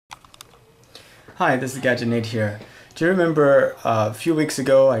Hi, this is Gadget Nate here. Do you remember a few weeks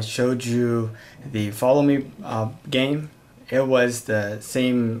ago I showed you the Follow Me game? It was the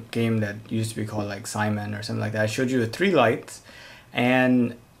same game that used to be called like Simon or something like that. I showed you the three lights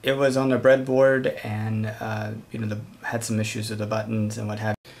and it was on the breadboard and had some issues with the buttons and what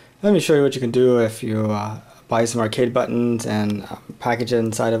have you. Let me show you what you can do if you buy some arcade buttons and package it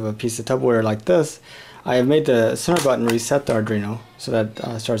inside of a piece of Tupperware like this. I have made the center button reset the Arduino so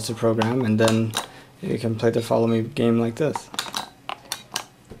that starts the program, and then you can play the Follow Me game like this.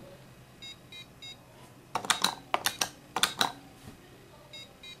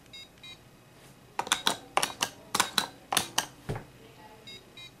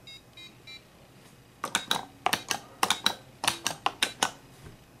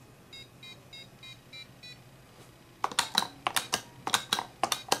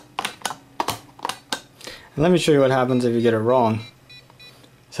 And let me show you what happens if you get it wrong.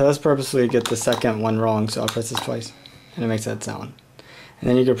 So let's purposely get the second one wrong, so I'll press this twice and it makes that sound. And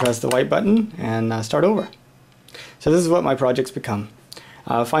then you can press the white button and start over. So this is what my projects become.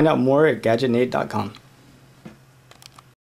 Find out more at gadgetnate.com.